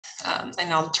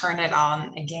and I'll turn it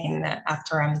on again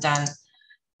after I'm done.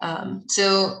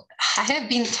 So I have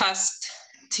been tasked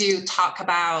to talk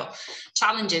about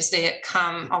challenges that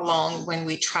come along when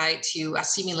we try to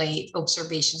assimilate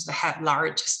observations that have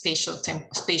large spatial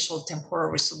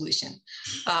temporal resolution.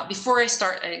 Before I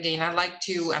start again, I'd like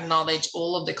to acknowledge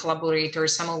all of the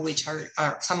collaborators, some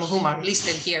of whom are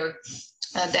listed here,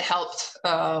 that helped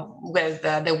with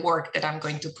the work that I'm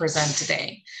going to present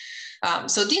today.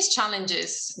 So these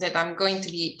challenges that I'm going to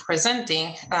be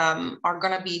presenting are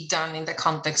going to be done in the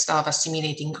context of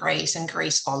assimilating GRACE and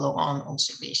GRACE follow-on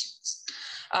observations.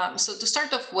 So to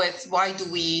start off with, why do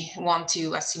we want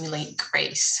to assimilate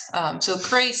GRACE? So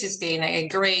GRACE is a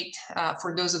great,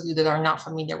 for those of you that are not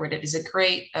familiar with it, is a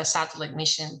great satellite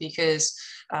mission because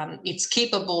it's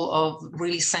capable of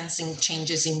really sensing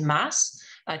changes in mass.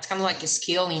 It's kind of like a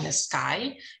scale in the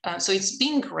sky. So it's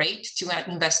been great to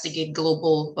investigate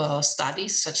global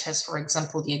studies, such as, for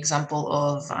example, the example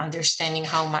of understanding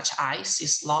how much ice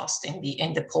is lost in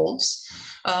the poles.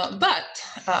 But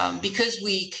because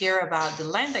we care about the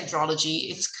land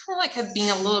hydrology, it's kind of like being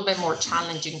a little bit more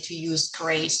challenging to use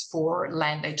GRACE for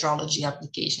land hydrology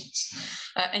applications.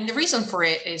 And the reason for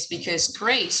it is because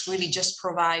GRACE really just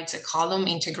provides a column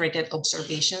integrated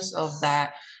observations of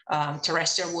that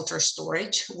terrestrial water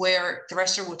storage, where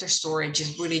terrestrial water storage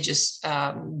is really just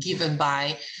given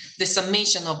by the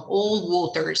summation of all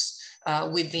waters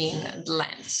within the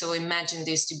land. So imagine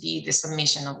this to be the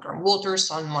summation of groundwater,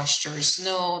 soil moisture,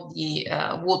 snow, the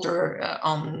water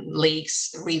on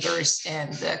lakes, rivers,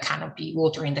 and the canopy,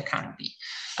 water in the canopy.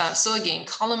 So again,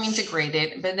 column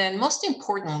integrated, but then most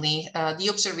importantly, the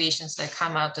observations that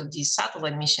come out of these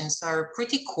satellite missions are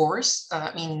pretty coarse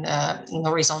in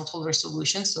horizontal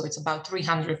resolution. So it's about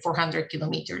 300, 400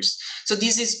 kilometers. So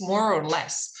this is more or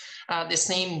less the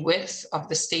same width of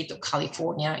the state of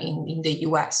California in the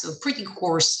US, so pretty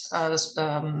coarse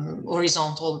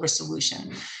horizontal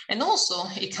resolution. And also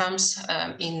it comes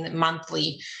in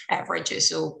monthly averages,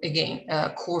 so again,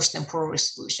 coarse temporal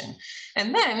resolution.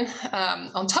 And then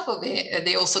on top of it,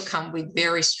 they also come with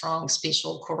very strong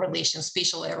spatial correlation,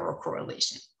 spatial error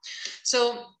correlation.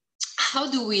 So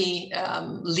how do we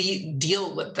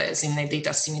deal with this in a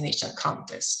data assimilation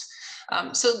context?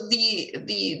 So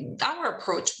our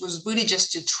approach was really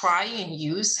just to try and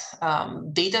use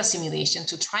data assimilation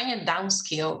to try and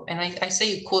downscale, and I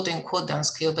say quote unquote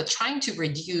downscale, but trying to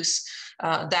reduce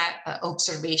that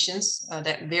observations,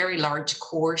 that very large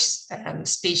coarse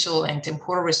spatial and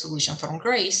temporal resolution from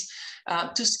GRACE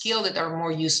to scale that are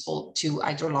more useful to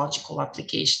hydrological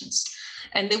applications.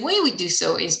 And the way we do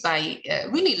so is by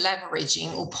really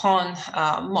leveraging upon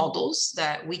models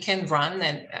that we can run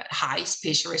at high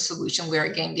spatial resolution, where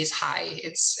again, this high,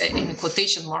 it's in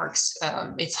quotation marks,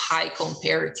 it's high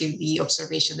compared to the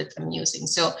observation that I'm using.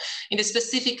 So in the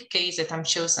specific case that I'm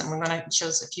chosen, we're going to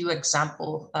choose a few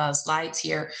example slides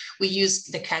here. We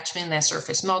used the catchment land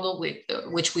surface model, with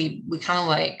which we kind of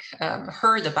like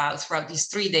heard about throughout these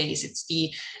 3 days. It's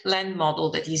the land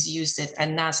model that is used at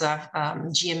NASA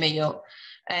GMAO.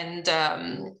 And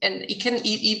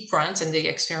it runs, and the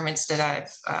experiments that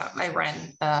I ran,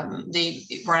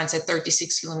 it runs at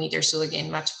 36 kilometers. So again,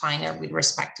 much finer with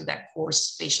respect to that coarse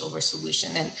spatial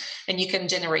resolution. And you can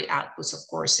generate outputs, of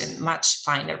course, in much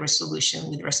finer resolution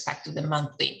with respect to the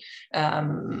monthly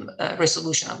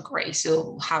resolution of GRACE,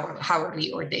 so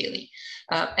hourly or daily.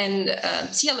 And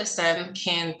CLSM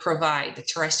can provide the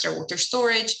terrestrial water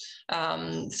storage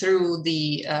through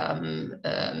the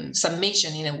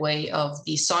summation in a way of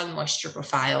the soil moisture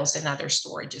profiles and other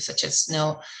storages, such as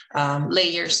snow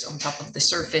layers on top of the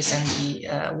surface and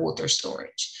the water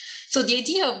storage. So the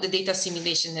idea of the data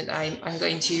assimilation that I'm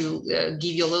going to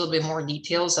give you a little bit more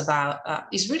details about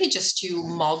is really just to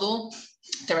model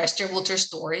terrestrial water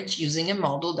storage using a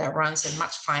model that runs at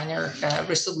much finer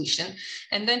resolution,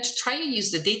 and then to try to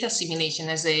use the data assimilation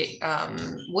as a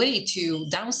way to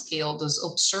downscale those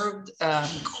observed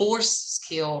coarse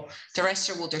scale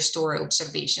terrestrial water storage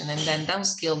observation, and then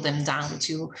downscale them down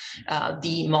to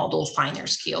the model finer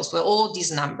scales, where all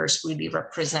these numbers really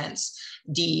represents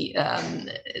the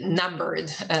numbered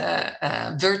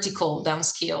vertical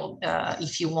downscale,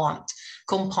 if you want,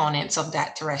 components of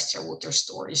that terrestrial water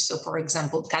storage. So for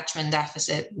example, catchment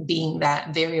deficit being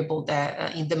that variable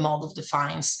that in the model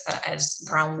defines as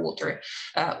groundwater,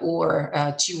 or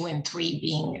 2 and 3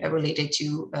 being related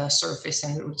to surface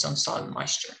and roots on soil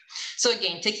moisture. So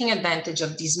again, taking advantage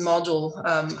of this model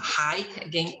high,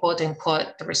 again, quote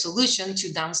unquote, the resolution to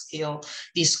downscale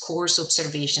these coarse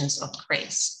observations of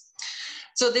GRACE.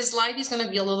 So this slide is going to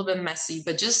be a little bit messy,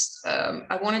 but just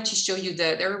I wanted to show you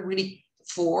that there are really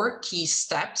 4 key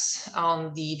steps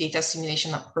on the data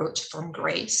assimilation approach from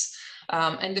GRACE.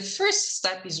 And the first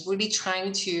step is really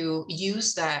trying to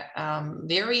use that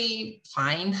very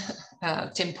fine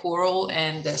temporal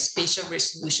and spatial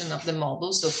resolution of the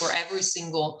model. So for every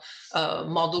single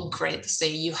model grid, say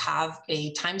you have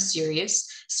a time series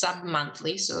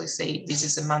sub-monthly. So say this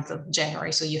is the month of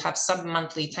January. So you have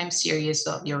sub-monthly time series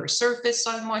of your surface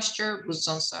soil moisture, root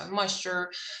zone soil moisture,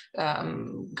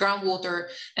 groundwater,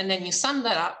 and then you sum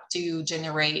that up to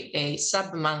generate a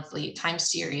sub-monthly time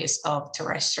series of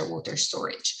terrestrial water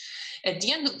storage. At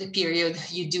the end of the period,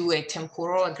 you do a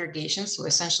temporal aggregation, so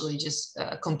essentially just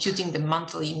computing the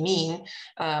monthly mean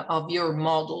of your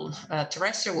model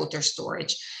terrestrial water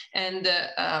storage. And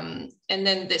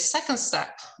then the second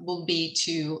step will be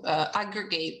to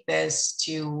aggregate this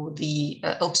to the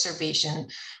observation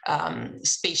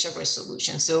spatial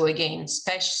resolution. So again,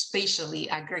 spatially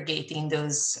aggregating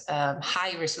those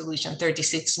high resolution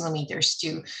 36 millimeters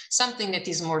to something that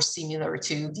is more similar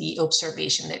to the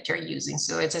observation that you're using.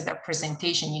 So it's a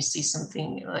representation, you see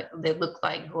something like, that look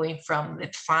like going from the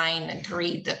fine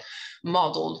grid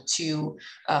model to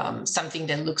something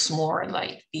that looks more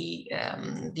like the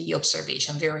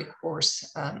observation, very coarse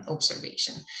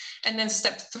observation. And then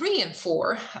step 3 and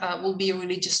 4 will be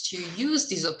really just to use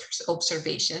this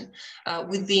observation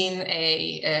within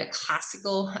a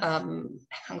classical, I'm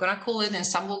going to call it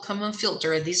ensemble common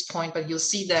filter at this point, but you'll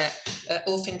see that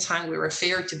oftentimes we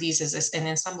refer to these as an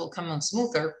ensemble common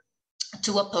smoother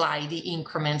to apply the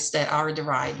increments that are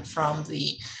derived from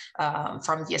the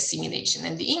assimilation.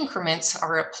 And the increments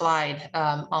are applied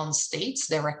on states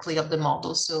directly of the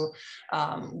model. So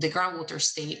the groundwater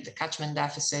state, the catchment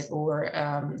deficit, or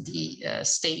the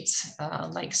states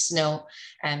like snow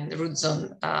and root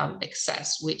zone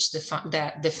excess, which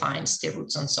defines the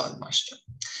root zone soil moisture.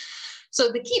 So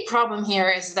the key problem here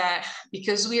is that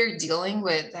because we are dealing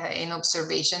with an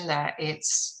observation that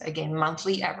it's, again,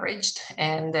 monthly averaged,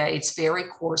 and it's very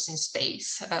coarse in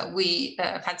space, we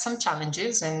had some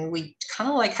challenges, and we kind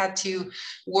of like had to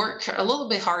work a little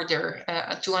bit harder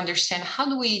to understand how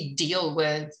do we deal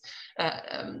with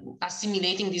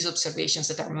assimilating these observations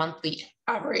that are monthly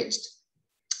averaged.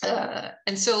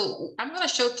 And so I'm going to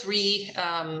show 3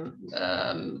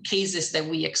 cases that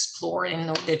we explore in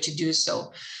order to do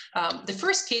so. The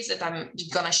first case that I'm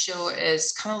going to show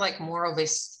is kind of like more of a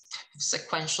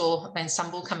sequential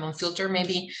ensemble common filter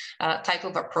maybe type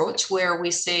of approach, where we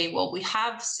say, well, we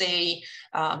have, say,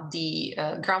 the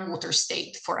groundwater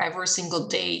state for every single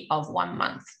day of 1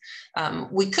 month.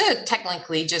 We could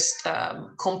technically just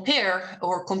compare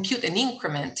or compute an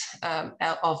increment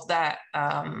of that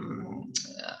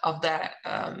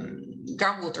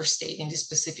groundwater state in this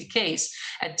specific case.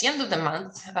 At the end of the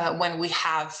month, when we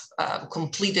have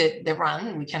completed the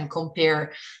run, we can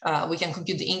compare, we can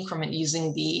compute the increment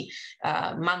using the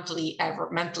monthly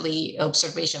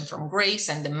observation from GRACE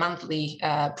and the monthly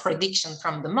prediction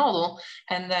from the model,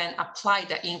 and then apply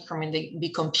that increment, be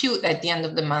compute at the end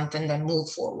of the month, and then move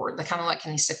forward, kind of like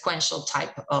in a sequential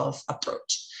type of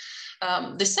approach.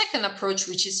 The second approach,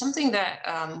 which is something that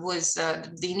was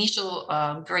the initial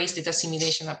GRACE data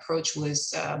assimilation approach,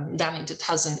 was done in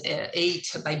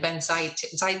 2008 by Ben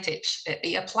Zeitich.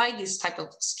 He applied this type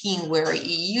of scheme where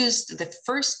he used the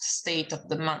first state of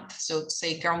the month, so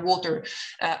say groundwater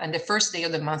and the first day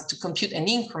of the month, to compute an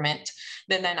increment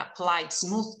that then applied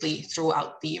smoothly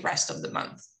throughout the rest of the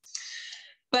month.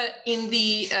 But in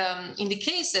the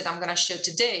case that I'm going to show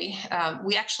today,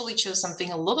 we actually chose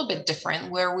something a little bit different,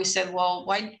 where we said, well,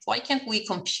 why can't we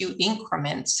compute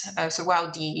increments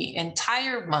throughout the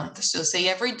entire month? So say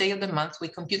every day of the month, we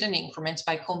compute an increment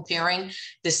by comparing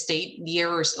the state, the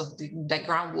errors of the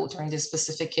groundwater in this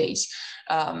specific case,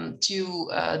 to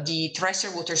the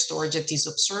terrestrial water storage that is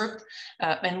observed.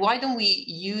 And why don't we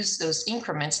use those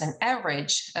increments and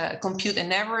average, compute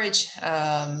an average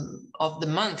of the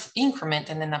month increment,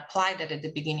 and then apply that at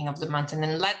the beginning of the month, and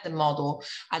then let the model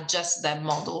adjust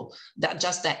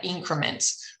that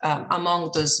increments among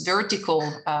those vertical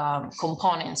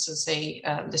components, so say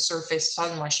the surface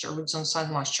soil moisture, root zone soil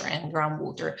moisture, and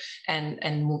groundwater,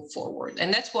 and move forward.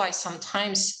 And that's why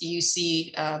sometimes you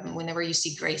see, whenever you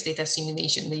see GRACE data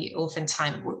assimilation, they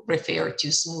oftentimes refer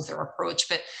to smoother approach.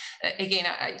 But again,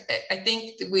 I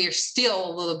think we're still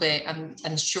a little bit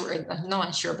unsure, not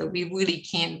unsure, but we really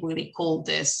can't really call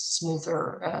this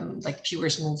smoother, like pure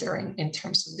smoother in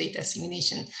terms of data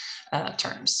assimilation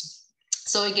terms.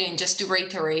 So again, just to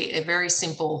reiterate, a very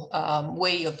simple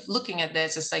way of looking at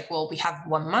this is like, well, we have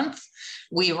 1 month.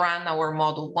 We run our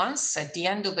model once. At the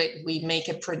end of it, we make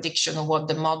a prediction of what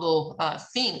the model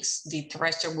thinks the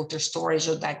terrestrial water storage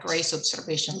of that GRACE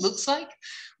observation looks like.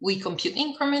 We compute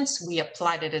increments, we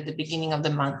apply it at the beginning of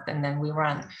the month, and then we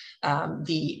run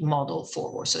the model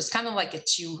forward. So it's kind of like a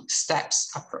 2 steps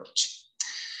approach.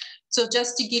 So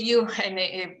just to give you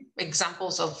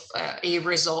examples of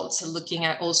results, looking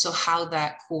at also how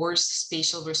that coarse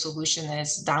spatial resolution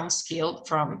is downscaled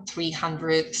from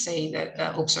 300, say, the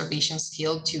observation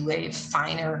scale to a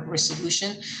finer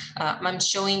resolution. I'm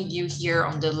showing you here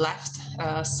on the left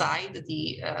side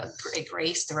the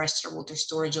GRACE terrestrial water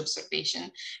storage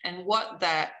observation and what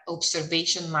that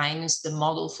observation minus the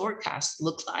model forecast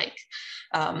look like.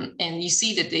 And you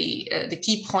see that the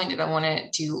key point that I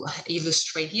wanted to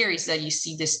illustrate here is that you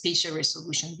see the spatial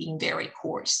resolution being very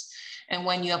coarse. And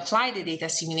when you apply the data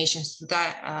simulations to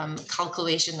that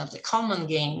calculation of the Kalman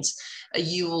gains,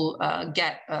 you will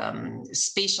get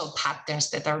spatial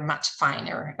patterns that are much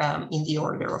finer in the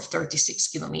order of 36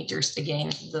 kilometers,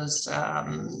 again, those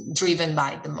driven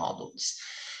by the models.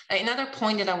 Another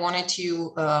point that I wanted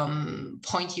to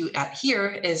point you at here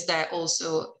is that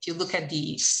also, if you look at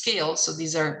the scale, so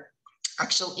these are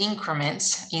actual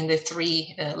increments in the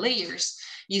 3 layers,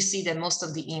 you see that most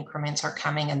of the increments are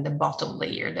coming in the bottom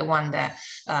layer, the one that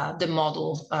the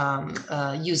model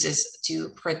uses to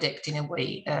predict, in a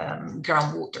way,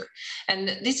 groundwater. And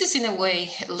this is in a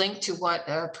way linked to what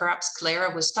perhaps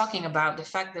Clara was talking about, the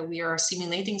fact that we are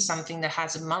simulating something that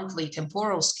has a monthly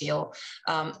temporal scale,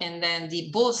 and then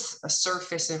both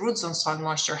surface and root zone soil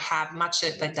moisture have much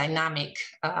of a dynamic,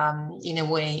 in a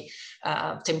way,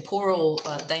 temporal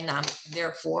dynamic.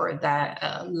 Therefore,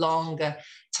 that long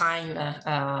time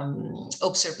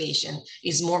observation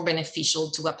is more beneficial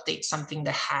to update something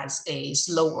that has a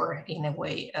slower, in a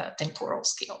way, temporal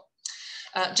scale.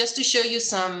 Just to show you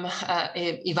some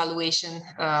evaluation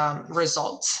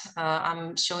results,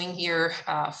 I'm showing here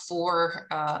 4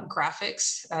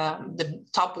 graphics. The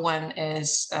top one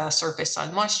is surface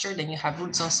soil moisture, then you have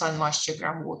root zone soil moisture,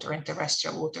 groundwater, and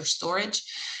terrestrial water storage.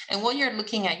 And what you're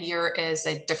looking at here is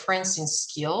a difference in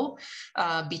skill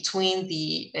between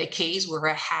the case where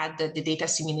I had the data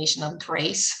assimilation of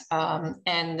GRACE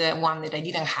and the one that I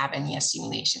didn't have any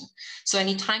assimilation. So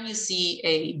anytime you see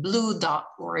a blue dot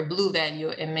or a blue value,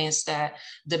 it means that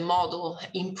the model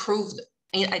improved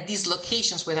at these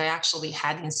locations where I actually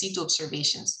had in situ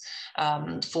observations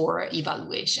for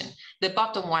evaluation. The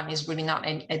bottom one is really not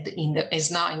an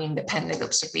independent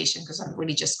observation, because I'm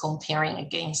really just comparing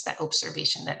against that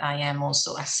observation that I am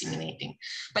also assimilating.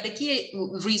 But the key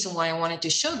reason why I wanted to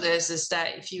show this is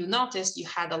that if you noticed, you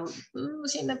had a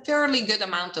fairly good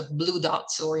amount of blue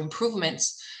dots or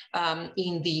improvements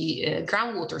in the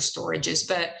groundwater storages,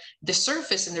 but the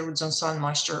surface and the root zone soil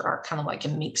moisture are kind of like a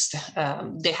mixed,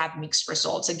 they have mixed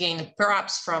results. Again,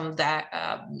 perhaps from that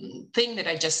thing that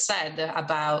I just said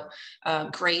about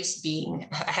GRACE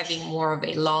having more of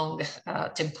a long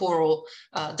temporal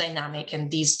dynamic,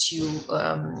 and these 2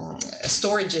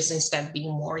 storages instead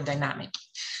being more dynamic.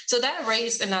 So that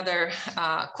raised another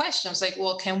question. It's like,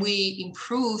 well, can we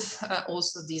improve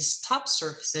also these top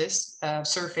surfaces,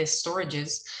 surface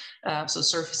storages, so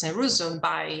surface and root zone,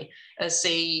 by,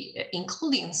 say,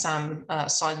 including some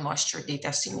soil moisture data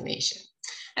assimilation?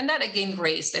 And that again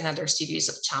raised another series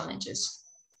of challenges.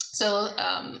 So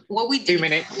what we did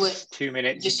 2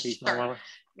 minutes, please, Manuela,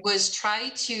 was try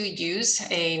to use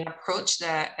an approach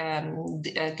that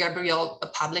Gabriel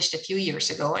published a few years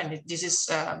ago. And this is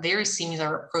a very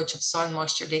similar approach of soil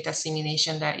moisture data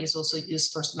assimilation that is also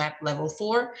used for SMAP level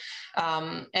 4,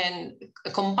 and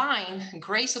combine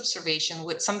GRACE observation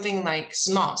with something like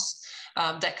SMOS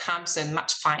that comes in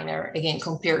much finer, again,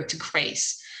 compared to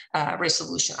GRACE.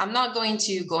 Resolution. I'm not going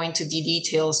to go into the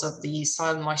details of the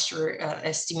soil moisture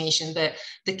estimation, but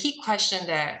the key question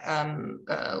that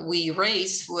we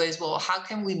raised was, well, how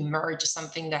can we merge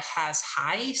something that has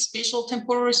high spatial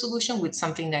temporal resolution with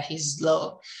something that is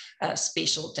low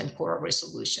spatial temporal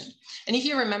resolution? And if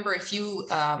you remember a few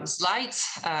slides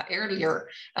earlier,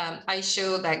 I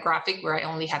showed that graphic where I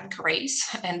only had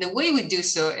GRACE. And the way we do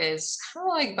so is kind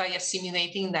of like by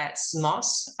assimilating that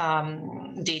SMOS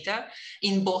data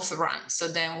in both runs. So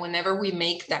then whenever we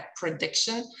make that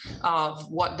prediction of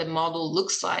what the model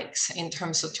looks like in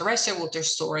terms of terrestrial water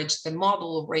storage, the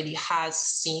model already has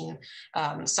seen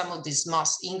some of these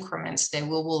SMOS increments that we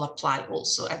will apply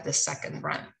also at the second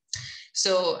run.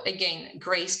 So again,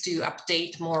 grace to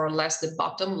update more or less the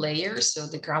bottom layer, so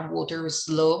the groundwater is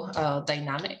low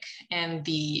dynamic, and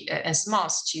the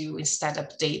SMOS to instead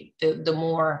update the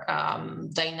more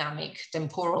dynamic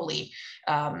temporally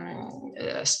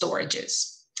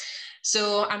storages.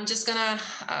 So I'm just gonna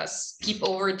skip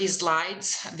over these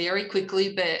slides very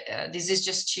quickly, but this is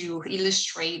just to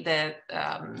illustrate that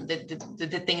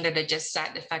the thing that I just said,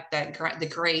 the fact that the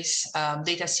GRACE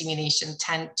data assimilation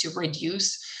tend to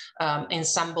reduce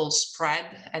ensemble spread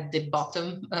at the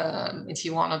bottom, if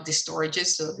you want, of the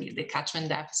storages, so the catchment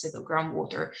deficit of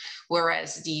groundwater,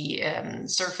 whereas the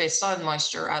surface soil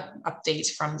moisture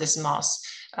updates from this SMOS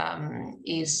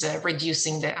is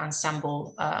reducing the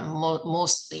ensemble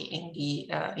mostly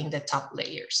in the top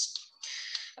layers.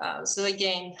 So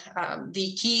again,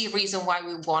 the key reason why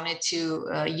we wanted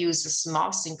to use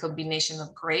SMOS in combination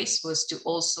of GRACE was to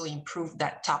also improve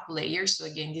that top layer. So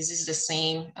again, this is the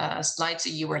same slides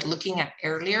that you were looking at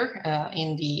earlier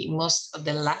in the most of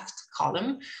the left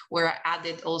column, where I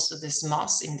added also the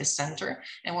SMOS in the center.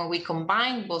 And when we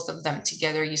combine both of them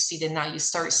together, you see that now you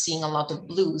start seeing a lot of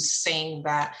blues saying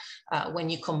that when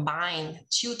you combine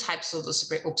two types of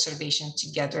observation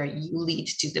together, you lead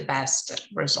to the best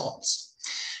results.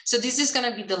 So this is going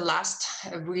to be the last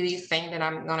really thing that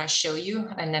I'm going to show you,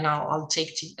 and then I'll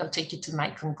take you to my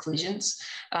conclusions.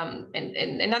 And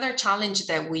another challenge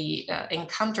that we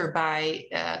encountered by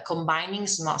combining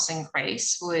SMOS and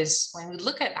GRACE was when we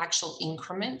look at actual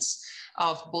increments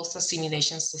of both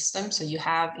assimilation systems. So you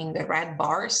have in the red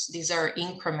bars, these are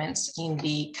increments in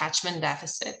the catchment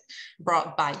deficit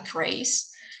brought by GRACE,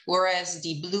 whereas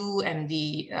the blue and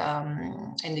the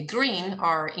green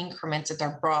are increments that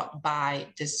are brought by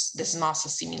this SMOS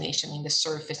assimilation in the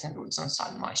surface and root zone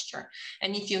soil moisture.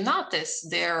 And if you notice,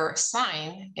 their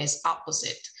sign is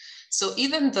opposite. So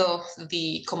even though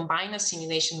the combined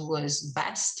assimilation was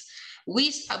best,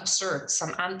 we observed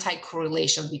some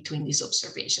anti-correlation between these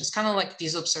observations, kind of like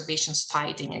these observations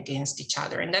fighting against each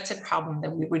other. And that's a problem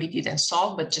that we really didn't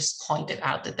solve, but just pointed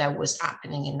out that that was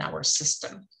happening in our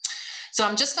system. So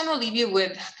I'm just going to leave you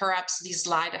with perhaps this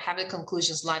slide. I have a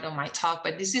conclusion slide on my talk,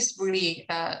 but this is really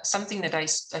something that I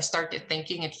started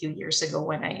thinking a few years ago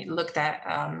when I looked at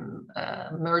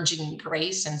merging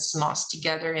GRACE and SMOS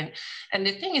together. And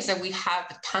the thing is that we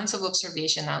have tons of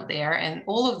observation out there, and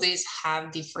all of these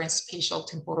have different spatial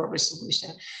temporal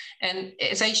resolution. And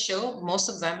as I show, most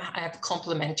of them have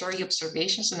complementary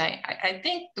observations. And I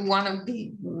think one of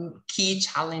the key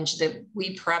challenge that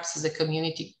we perhaps as a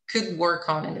community could work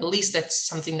on, and at least that's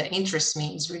something that interests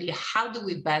me, is really how do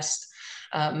we best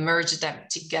merge them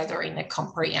together in a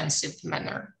comprehensive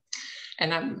manner.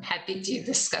 And I'm happy to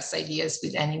discuss ideas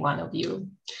with any one of you.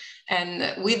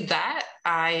 And with that,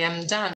 I am done.